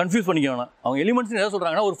 கன்ஃபியூஸ் பண்ணிக்க வேணாம். அவங்க எலிமெண்ட்ஸ் எதாவது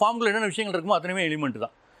சொல்கிறாங்கன்னா ஒரு ஃபார்மில் என்னென்ன விஷயங்கள் இருக்குமோ அத்தனையுமே எலிமெண்ட்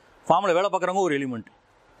தான். ஃபார்மில் வேலை பார்க்குறவங்க ஒரு எலிமெண்ட்,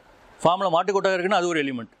 ஃபார்மில் மாட்டு கொட்டாக இருக்குன்னா அது ஒரு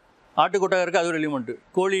எலிமெண்ட், ஆட்டு கொட்டாக இருக்குது அது ஒரு எலிமெண்ட்,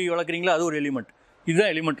 கோழி வளர்க்குறீங்களா அது ஒரு எலிமெண்ட்.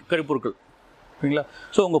 இதுதான் எலிமெண்ட், கருப்பொருட்கள். ஓகேங்களா?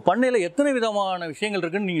 ஸோ உங்கள் பண்ணையில் எத்தனை விதமான விஷயங்கள்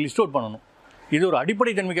இருக்குன்னு நீங்கள் லிஸ்ட் அவுட் பண்ணணும். இது ஒரு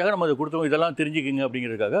அடிப்படை தன்மைக்காக நம்ம அதை கொடுத்துருக்கோம். இதெல்லாம் தெரிஞ்சுக்கிங்க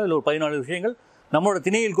அப்படிங்கிறதுக்காக அதில் ஒரு 14 விஷயங்கள் நம்மளோட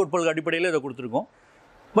திணையியல் கோட்பாடுகள் அடிப்படையில் இதை கொடுத்துருக்கோம்.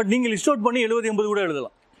 பட் நீங்கள் லிஸ்ட் அவுட் பண்ணி 70-80 கூட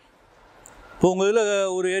எழுதலாம். இப்போ உங்கள் இதில்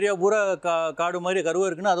ஒரு ஏரியா பூரா காடு மாதிரி கருவாக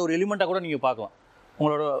இருக்குன்னா அதை ஒரு எலிமெண்ட்டாக கூட நீங்கள் பார்க்கலாம்.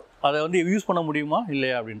 உங்களோட அதை வந்து யூஸ் பண்ண முடியுமா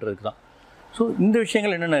இல்லையா அப்படின்றதுக்கு தான். ஸோ இந்த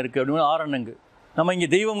விஷயங்கள் என்னென்ன இருக்குது அப்படின்னா, ஆரணங்கு நம்ம இங்கே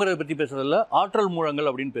தெய்வங்கிறத பற்றி பேசுகிறதில்ல, ஆற்றல் மூலங்கள்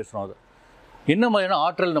அப்படின்னு பேசுகிறோம். அதை என்ன மாதிரியான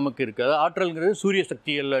ஆற்றல் நமக்கு இருக்குது, அது ஆற்றல்ங்கிறது சூரிய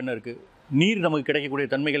சக்திகளில் என்ன இருக்குது, நீர் நமக்கு கிடைக்கக்கூடிய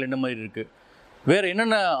தன்மைகள் என்ன மாதிரி இருக்குது, வேறு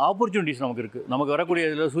என்னென்ன ஆப்பர்ச்சுனிட்டிஸ் நமக்கு இருக்குது. நமக்கு வரக்கூடிய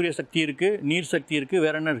இதில் சூரிய சக்தி இருக்குது, நீர் சக்தி இருக்குது,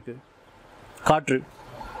 வேறு என்ன இருக்குது, காற்று.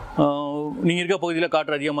 நீங்கள் இருக்க பகுதியில்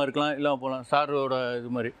காற்று அதிகமாக இருக்கலாம், இல்லாமல் போகலாம். சாரோட இது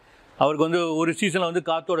மாதிரி அவருக்கு வந்து ஒரு சீசனில் வந்து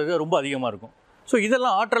காற்றோட இது ரொம்ப அதிகமாக இருக்கும். ஸோ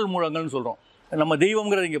இதெல்லாம் ஆற்றல் மூலங்கள்னு சொல்கிறோம். நம்ம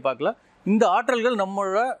தெய்வங்கிறத இங்கே பார்க்கல. இந்த ஆற்றல்கள்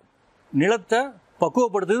நம்மளோட நிலத்தை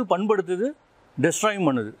பக்குவப்படுத்துது, பண்படுத்துது, டெஸ்ட்ராயும்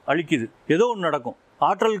பண்ணுது, அழிக்குது. ஏதோ ஒன்று நடக்கும்.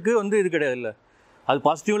 ஆற்றலுக்கு வந்து இது கிடையாது இல்லை, அது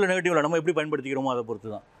பாசிட்டிவ் இல்லை நெகட்டிவ் இல்லை, நம்ம எப்படி பயன்படுத்திக்கிறோமோ அதை பொறுத்து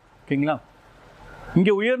தான். ஓகேங்களா?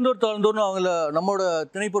 இங்கே உயர்ந்தோர் தாழ்ந்தோர்னு அவங்கள நம்மளோட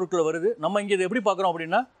திணைப்பொருட்களை வருது. நம்ம இங்கே இதை எப்படி பார்க்குறோம்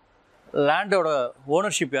அப்படின்னா, லேண்டோட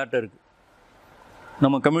ஓனர்ஷிப் யார்கிட்ட இருக்குது,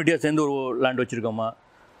 நம்ம கம்யூனிட்டியாக சேர்ந்து ஒரு லேண்ட் வச்சுருக்கோமா,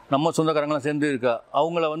 நம்ம சொந்தக்காரங்களாம் சேர்ந்து இருக்கா,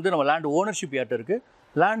 அவங்கள வந்து நம்ம லேண்ட் ஓனர்ஷிப் யார்கிட்ட இருக்குது,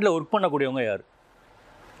 லேண்டில் ஒர்க் பண்ணக்கூடியவங்க யார்,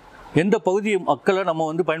 எந்த பகுதி மக்களை நம்ம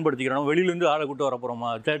வந்து பயன்படுத்திக்கிறோம், வெளியிலேருந்து ஆளை கூட்டு வர போகிறோமா,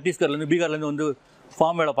 சத்தீஸ்கர்லேருந்து பீகார்லேருந்து வந்து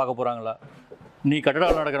ஃபார்ம் வேலை பார்க்க போகிறாங்களா, நீ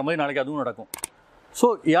கட்டடம் நடக்கிற மாதிரி நாளைக்கு அதுவும் நடக்கும். ஸோ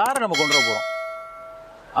யாரை நம்ம கொண்டு வர போகிறோம்.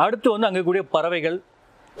 அடுத்து வந்து அங்கே கூடிய பறவைகள்,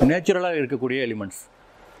 நேச்சுரலாக இருக்கக்கூடிய எலிமெண்ட்ஸ்,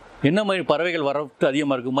 என்ன மாதிரி பறவைகள் வரத்து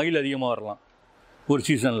அதிகமாக இருக்குது, மயில் அதிகமாக வரலாம் ஒரு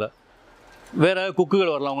சீசனில், வேறு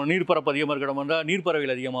குக்குகள் வரலாம், அவங்க நீர்ப்பரப்பு அதிகமாக இருக்கிற மாதிரி இருந்தால்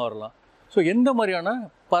நீர்ப்பறவைகள் அதிகமாக வரலாம். ஸோ எந்த மாதிரியான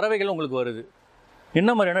பறவைகள் உங்களுக்கு வருது, என்ன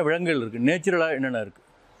மாதிரியான விலங்குகள் இருக்குது, நேச்சுரலாக என்னென்ன இருக்குது,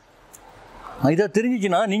 இதை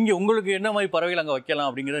தெரிஞ்சிச்சுன்னா நீங்கள் உங்களுக்கு என்ன மாதிரி பறவைகள் அங்கே வைக்கலாம்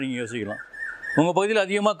அப்படிங்கிறத நீங்கள் யோசிக்கலாம். உங்கள் பகுதியில்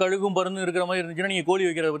அதிகமாக கழுகும் பருந்து இருக்கிற மாதிரி இருந்துச்சுன்னா நீங்கள் கோழி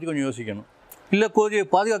வைக்கிறத பற்றி கொஞ்சம் யோசிக்கணும், இல்லை கோழியை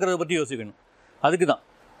பாதுகாக்கிறத பற்றி யோசிக்கணும். அதுக்கு தான்.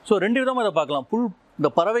 ஸோ 2 விதமாக அதை பார்க்கலாம். இந்த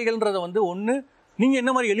பறவைகள்ன்றதை வந்து ஒன்று, நீங்கள்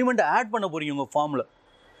என்ன மாதிரி எலிமெண்ட்டை ஆட் பண்ண போகிறீங்க உங்கள் ஃபார்மில்,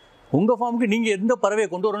 உங்கள் ஃபார்முக்கு நீங்கள் எந்த பறவையை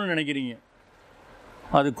கொண்டு வரணும்னு நினைக்கிறீங்க,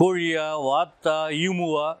 அது கோழியா வாத்தா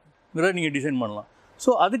ஈமுவாங்கிறத நீங்கள் டிசைன் பண்ணலாம்.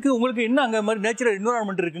 ஸோ அதுக்கு உங்களுக்கு என்ன அங்கே மாதிரி நேச்சுரல்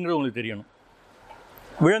என்விரான்மெண்ட் இருக்குங்கிறது உங்களுக்கு தெரியணும்.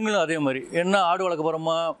 விலங்குகளும் அதே மாதிரி, என்ன ஆடு வளர்க்க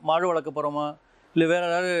போகிறோமா, மாடு வளர்க்க போகிறோமா, இல்லை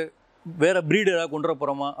வேறு ப்ரீடு ஏதாவது கொண்டு வர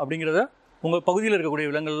போகிறோமா அப்படிங்கிறத உங்கள் பகுதியில் இருக்கக்கூடிய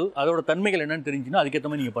விலங்குகள் அதோட தன்மைகள் என்னென்னு தெரிஞ்சுன்னா அதுக்கேற்ற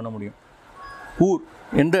மாதிரி நீங்கள் பண்ண முடியும். ஊர்,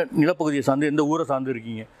 எந்த நிலப்பகுதியை சார்ந்து, எந்த ஊரை சார்ந்து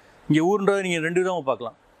இருக்கீங்க. இங்கே ஊர்ன்றதை நீங்கள் 2 விதமாக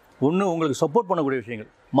பார்க்கலாம். ஒன்று, உங்களுக்கு சப்போர்ட் பண்ணக்கூடிய விஷயங்கள்,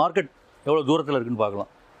 மார்க்கெட் எவ்வளோ தூரத்தில் இருக்குதுன்னு பார்க்கலாம்.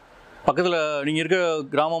 பக்கத்தில் நீங்கள் இருக்க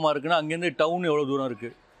கிராமமாக இருக்குன்னா அங்கேருந்து டவுன் எவ்வளோ தூரம்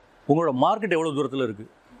இருக்குது, உங்களோட மார்க்கெட் எவ்வளோ தூரத்தில் இருக்குது,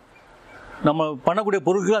 நம்ம பண்ணக்கூடிய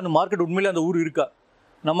பொருட்கள் அந்த மார்க்கெட் உண்மையிலே அந்த ஊர் இருக்கா,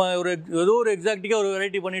 நம்ம ஏதோ ஒரு எக்ஸாக்டிக்காக ஒரு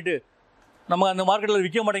வெரைட்டி பண்ணிவிட்டு நம்ம அந்த மார்க்கெட்டில்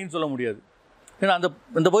விற்க மாட்டேங்குன்னு சொல்ல முடியாது. ஏன்னா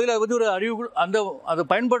அந்த பகுதியில் பற்றி ஒரு அறிவு அதை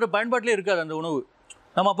பயன்பாட்டிலே இருக்காது அந்த உணவு,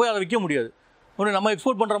 நம்ம போய் அதை விற்க முடியாது. ஒன்று நம்ம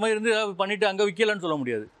எக்ஸ்போர்ட் பண்ணுற மாதிரி இருந்து பண்ணிவிட்டு அங்கே விற்கலான்னு சொல்ல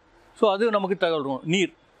முடியாது. ஸோ அது நமக்கு தகவல் இருக்கும்.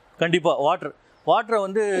 நீர், கண்டிப்பாக வாட்டரை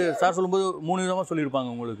வந்து சார் சொல்லும்போது 3 விதமாக சொல்லியிருப்பாங்க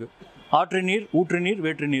உங்களுக்கு. ஆற்று நீர், ஊற்று நீர்,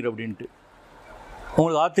 வேற்று நீர் அப்படின்ட்டு.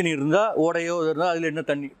 உங்களுக்கு ஆற்று நீர் இருந்தால், ஓடையோ இருந்தால் அதில் என்ன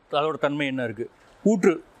தண்ணி, அதோட தன்மை என்ன இருக்குது.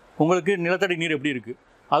 ஊற்று, உங்களுக்கு நிலத்தடி நீர் எப்படி இருக்குது,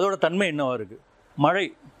 அதோட தன்மை என்னவாக இருக்குது. மழை,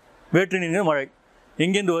 வேற்று நீர் மழை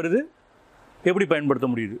எங்கேருந்து வருது, எப்படி பயன்படுத்த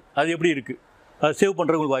முடியுது, அது எப்படி இருக்குது, அதை சேவ்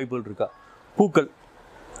பண்ணுறதுக்கு வாய்ப்புகள் இருக்கா.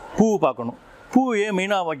 பூ பார்க்கணும். பூ ஏன்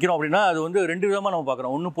மெயினாக வைக்கிறோம் அப்படின்னா, அது வந்து 2 விதமாக நம்ம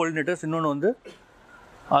பார்க்குறோம். ஒன்று பொலினேட்டர்ஸ், இன்னொன்று வந்து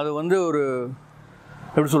அது வந்து ஒரு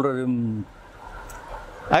எப்படி சொல்கிறது,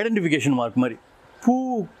 ஐடென்டிஃபிகேஷன் மார்க் மாதிரி. பூ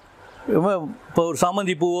இப்போ ஒரு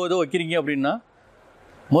சாமந்தி பூவோ ஏதோ வைக்கிறீங்க அப்படின்னா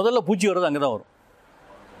முதல்ல பூச்சி வர்றது அங்கே தான் வரும்.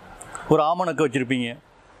 ஒரு ஆமணக்கு வச்சுருப்பீங்க,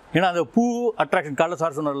 ஏன்னா அந்த பூ அட்ராக்ஷன், காலைல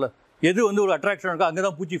சார் சொன்னார்ல, எது வந்து ஒரு அட்ராக்ஷன் இருக்கோ அங்கே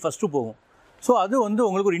தான் பூச்சி ஃபஸ்ட்டு போகும். ஸோ அது வந்து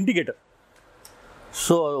உங்களுக்கு ஒரு இண்டிகேட்டர்.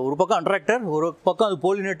 ஸோ ஒரு பக்கம் அட்ராக்டர், ஒரு பக்கம் அது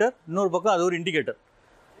போலினேட்டர், இன்னொரு பக்கம் அது ஒரு இண்டிகேட்டர்.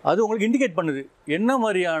 அது உங்களுக்கு இண்டிகேட் பண்ணுது என்ன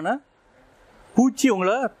மாதிரியான பூச்சி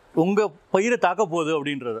உங்கள் பயிரை தாக்க போகுது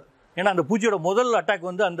அப்படின்றத. ஏன்னா அந்த பூச்சியோட முதல் அட்டாக்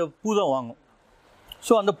வந்து அந்த பூ தான் வாங்கும்.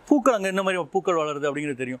 ஸோ அந்த பூக்கள் அங்கே என்ன மாதிரி பூக்கள் வளருது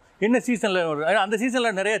அப்படிங்கிறது தெரியும். என்ன சீசனில் வருது, அந்த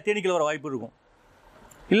சீசனில் நிறைய தேனீக்கள் வர வாய்ப்பு இருக்கும்.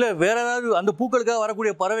 இல்லை வேறு ஏதாவது அந்த பூக்களுக்காக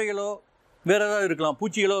வரக்கூடிய பறவைகளோ வேறு ஏதாவது இருக்கலாம்,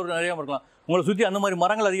 பூச்சிகளோ நிறையா இருக்கலாம். உங்களை சுற்றி அந்த மாதிரி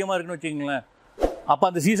மரங்கள் அதிகமாக இருக்குன்னு வச்சுக்கிங்களேன். அப்போ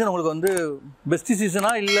அந்த சீசன் உங்களுக்கு வந்து பெஸ்ட்டு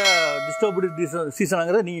சீசனாக இல்லை டிஸ்டர்ப்டு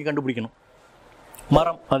சீசனாங்கிறத நீங்கள் கண்டுபிடிக்கணும்.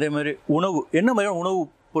 மரம் அதே மாதிரி. உணவு, என்ன மாதிரியான உணவு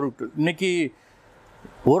பொருட்கள். இன்றைக்கி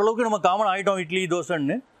ஓரளவுக்கு நம்ம காமன் ஆகிட்டோம் இட்லி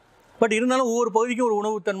தோசைன்னு. பட் இருந்தாலும் ஒவ்வொரு பகுதிக்கும் ஒரு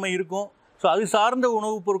உணவுத்தன்மை இருக்கும். ஸோ அது சார்ந்த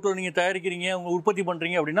உணவுப் பொருட்களை நீங்கள் தயாரிக்கிறீங்க, உங்கள் உற்பத்தி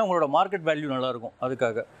பண்ணுறீங்க அப்படின்னா உங்களோட மார்க்கெட் வேல்யூ நல்லாயிருக்கும்.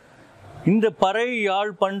 அதுக்காக இந்த பறை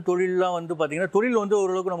யாழ் பண் தொழிலெலாம் வந்து பார்த்திங்கன்னா, தொழில் வந்து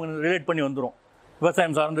ஓரளவுக்கு நமக்கு ரிலேட் பண்ணி வந்துடும்.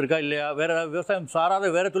 விவசாயம் சார்ந்திருக்கா இல்லையா, வேறு ஏதாவது விவசாயம் சாராத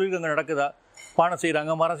வேறு தொழில் அங்கே நடக்குதா, பானை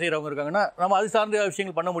செய்கிறாங்க, மரம் செய்கிறவங்க இருக்காங்கன்னா நம்ம அது சார்ந்த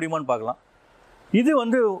விஷயங்கள் பண்ண முடியுமான்னு பார்க்கலாம். இது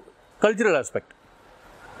வந்து கல்ச்சுரல் ஆஸ்பெக்ட்.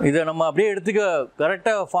 இதை நம்ம அப்படியே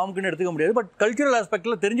கரெக்டாக ஃபார்முக்குன்னு எடுத்துக்க முடியாது. பட் கல்ச்சுரல்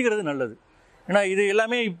ஆஸ்பெக்டில் தெரிஞ்சுக்கிறது நல்லது. ஏன்னா இது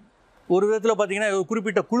எல்லாமே ஒரு விதத்தில் பார்த்திங்கன்னா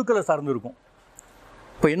குறிப்பிட்ட குழுக்களை சார்ந்து இருக்கும்.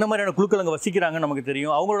 இப்போ என்ன மாதிரியான குழுக்கள் அங்கே வசிக்கிறாங்கன்னு நமக்கு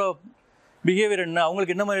தெரியும், அவங்களோட பிஹேவியர் என்ன,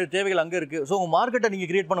 அவங்களுக்கு என்ன மாதிரி தேவைகள் அங்கே இருக்குது. ஸோ உங்கள் மார்க்கெட்டை நீங்கள்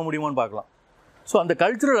க்ரியேட் பண்ண முடியுமான்னு பார்க்கலாம். ஸோ அந்த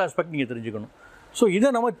கல்ச்சுரல் ஆஸ்பெக்ட் நீங்கள் தெரிஞ்சுக்கணும். ஸோ இதை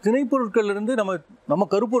நம்ம திணைப்பொருட்கள்லேருந்து நம்ம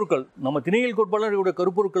கருப்பொருட்கள், நம்ம திணையல் கோட்பாளர்களுடைய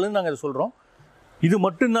கருப்பொருட்கள்னு நாங்கள் இதை சொல்கிறோம். இது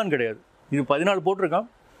மட்டும்தான் கிடையாது, இது 14 போட்டிருக்கோம்.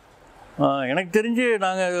 எனக்கு தெரிஞ்சு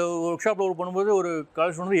நாங்கள் ஒர்க் ஷாப்பில் ஒர்க் பண்ணும்போது ஒரு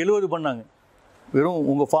காலேஜ் வந்து 70 பண்ணாங்க. வெறும்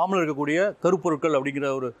உங்கள் ஃபார்மில் இருக்கக்கூடிய கருப்பொருட்கள் அப்படிங்கிற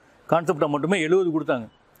ஒரு கான்செப்டை மட்டுமே 70 கொடுத்தாங்க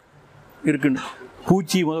இருக்குன்னு.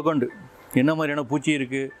 பூச்சி முதற்கொண்டு என்ன மாதிரியான பூச்சி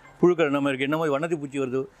இருக்குது, புழுக்கள் என்ன மாதிரி இருக்குது, என்ன மாதிரி வண்ணத்தி பூச்சி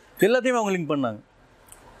வருது, எல்லாத்தையுமே அவங்க லிங்க் பண்ணாங்க.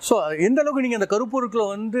 ஸோ எந்தளவுக்கு நீங்கள் அந்த கருப்பொருட்களை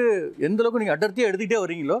வந்து எந்தளவுக்கு நீங்கள் அடர்த்தியாக எடுத்துக்கிட்டே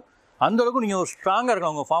வரீங்களோ அந்தளவுக்கு நீங்கள் ஒரு ஸ்ட்ராங்காக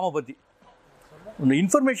இருக்கலாம் உங்கள் ஃபார்மை பற்றி. இந்த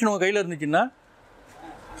இன்ஃபர்மேஷன் உங்கள் கையில் இருந்துச்சுன்னா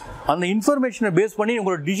அந்த இன்ஃபர்மேஷனை பேஸ் பண்ணி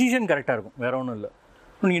உங்களோட டிசிஷன் கரெக்டாக இருக்கும், வேறு ஒன்றும் இல்லை.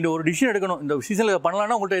 நீங்கள் இந்த ஒரு டிசிஷன் எடுக்கணும், இந்த சீசனில்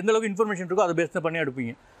பண்ணலான்னா உங்கள்கிட்ட எந்த அளவுக்கு இன்ஃபர்மேஷன் இருக்கோ அதை பேஸ் பண்ணி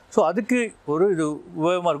எடுப்பீங்க. ஸோ அதுக்கு ஒரு இது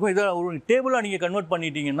உபயோகமாக இருக்கும். இதை ஒரு டேபிளாக நீங்கள் கன்வெர்ட்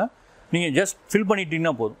பண்ணிட்டீங்கன்னா நீங்கள் ஜஸ்ட் ஃபில்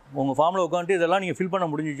பண்ணிட்டீங்கன்னா போதும். உங்கள் ஃபார்மில் உட்காந்துட்டு இதெல்லாம் நீங்கள் ஃபில் பண்ண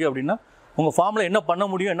முடிஞ்சிச்சு அப்படின்னா உங்கள் ஃபார்மில் என்ன பண்ண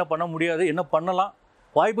முடியும், என்ன பண்ண முடியாது, என்ன பண்ணலாம்,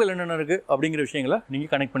 வாய்ப்புகள் என்னென்ன இருக்குது அப்படிங்கிற விஷயங்களை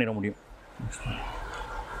நீங்கள் கனெக்ட் பண்ணிட முடியும்.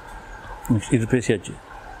 இது பேசியாச்சு.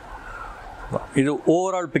 இது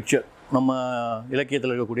ஓவரால் பிக்சர் நம்ம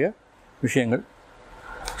இலக்கியத்தில் இருக்கக்கூடிய விஷயங்கள்.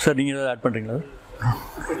 சார் நீங்கள் ஏதாவது ஆட் பண்ணுறீங்களா?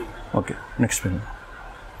 ஓகே, நெக்ஸ்ட் பண்ணுங்க.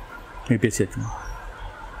 நீங்கள் பேசியாச்சு.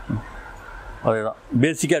 அதே தான்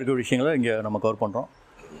பேசிக்காக இருக்கிற விஷயங்களை இங்கே நம்ம கவர் பண்ணுறோம்.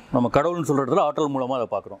 நம்ம கடவுள்னு சொல்கிறதுல ஆற்றல் மூலமாக அதை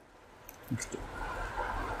பார்க்குறோம். நெக்ஸ்ட்டு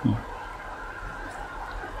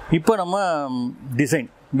இப்போ நம்ம டிசைன்,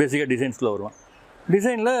 பேசிக்காக டிசைன்ஸில் வருவோம்.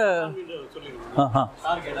 டிசைனில்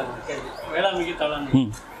வேளாண்மைக்கு தாளாண்மை.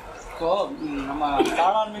 இப்போது நம்ம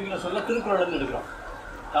தாளாண்மைங்கிற சொல்ல திருக்குறள் எடுக்கிறோம்.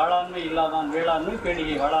 தாளாண்மை இல்லாதான் வேளாண்மை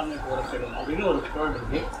பேணிகை வேளாண்மை போகிற செடும் அப்படின்னு ஒரு குறள்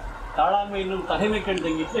இருக்குது. தாளாண்மை இன்னும் தகைமைக்கண்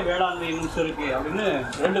தங்கிட்டு வேளாண்மை இன்னும் செருக்கு அப்படின்னு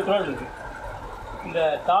 2 குறள் இருக்குது. இந்த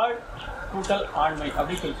தாழ் கூட்டல் ஆண்மை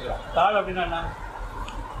அப்படின்னு சொல்லிக்கிறோம். தாழ் அப்படின்னா என்ன?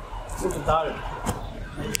 கூட்டு தாழ்,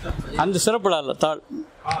 அந்த சிறப்புல இல்லை தாழ்,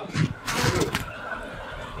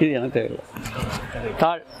 இது எனக்கு தெரியல.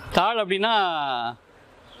 தாழ் தாழ் அப்படின்னா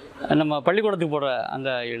நம்ம பள்ளிக்கூடத்துக்கு போடுற அந்த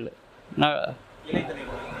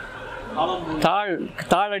தாழ்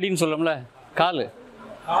தாழடின்னு சொல்லோம்ல, கால்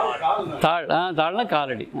தாழ் தாழ்னா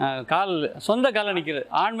காலடி, கால் சொந்த காலில் நிற்கிறது.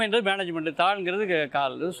 ஆண்மைன்றது மேனேஜ்மெண்ட்டு, தாழ்ங்கிறது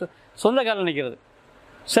கால் சொந்த காலில் நிற்கிறது,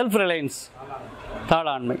 செல்ஃப் ரிலையன்ஸ்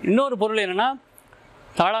தாளாண்மை. இன்னொரு பொருள் என்னென்னா,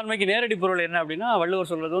 தாளாண்மைக்கு நேரடி பொருள் என்ன அப்படின்னா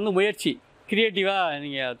வள்ளுவர் சொல்கிறது வந்து முயற்சி, க்ரியேட்டிவாக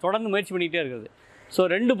நீங்கள் தொடர்ந்து முயற்சி பண்ணிக்கிட்டே இருக்குது. ஸோ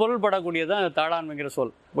 2 பொருள் படக்கூடியது தான் அந்த தாளாண்மைங்கிற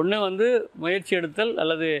சொல். ஒன்று வந்து முயற்சி எடுத்தல்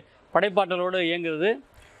அல்லது படைப்பாற்றலோடு இயங்குறது,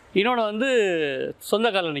 இன்னொன்று வந்து சொந்த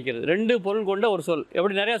காலில் நிற்கிறது. 2 பொருள் கொண்ட ஒரு சொல்.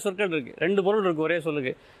 எப்படி நிறையா சொற்கள் இருக்குது, 2 பொருள் இருக்குது ஒரே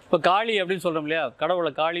சொல்லுக்கு. இப்போ காளி அப்படின்னு சொல்கிறோம் இல்லையா,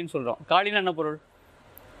 கடவுளை காளின்னு சொல்கிறோம். காளின்னா என்ன பொருள்?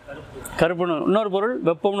 கருப்புன்னு இன்னொரு பொருள்,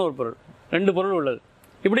 வெப்பம்னு ஒரு பொருள், 2 பொருள் உள்ளது.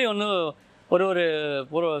 இப்படி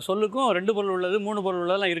ஒரு சொல்லுக்கும் 2 பொருள் உள்ளது, 3 பொருள்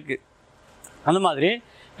உள்ளதெல்லாம் இருக்குது. அந்த மாதிரி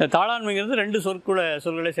இந்த தாளாண்மைங்கிறது 2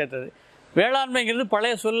 சொல்களை சேர்த்தது. வேளாண்மைங்கிறது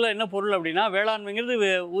பழைய சொல்ல என்ன பொருள் அப்படின்னா, வேளாண்மைங்கிறது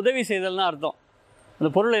உதவி செய்தல்னு அர்த்தம். அந்த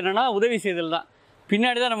பொருள் என்னென்னா உதவி செய்தல் தான்.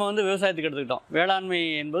 பின்னாடி தான் நம்ம வந்து விவசாயத்துக்கு எடுத்துக்கிட்டோம். வேளாண்மை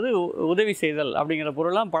என்பது உதவி செய்தல் அப்படிங்கிற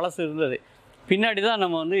பொருள்லாம் பழசு இருந்தது. பின்னாடி தான்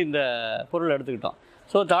நம்ம வந்து இந்த பொருள் எடுத்துக்கிட்டோம்.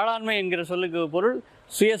 ஸோ தாளாண்மை என்கிற சொல்லுக்கு பொருள்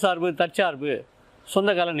சுயசார்பு, தற்சார்பு,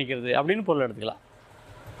 சொந்த காலம் நிற்கிறது அப்படின்னு பொருள் எடுத்துக்கலாம்.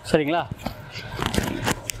 சரிங்களா?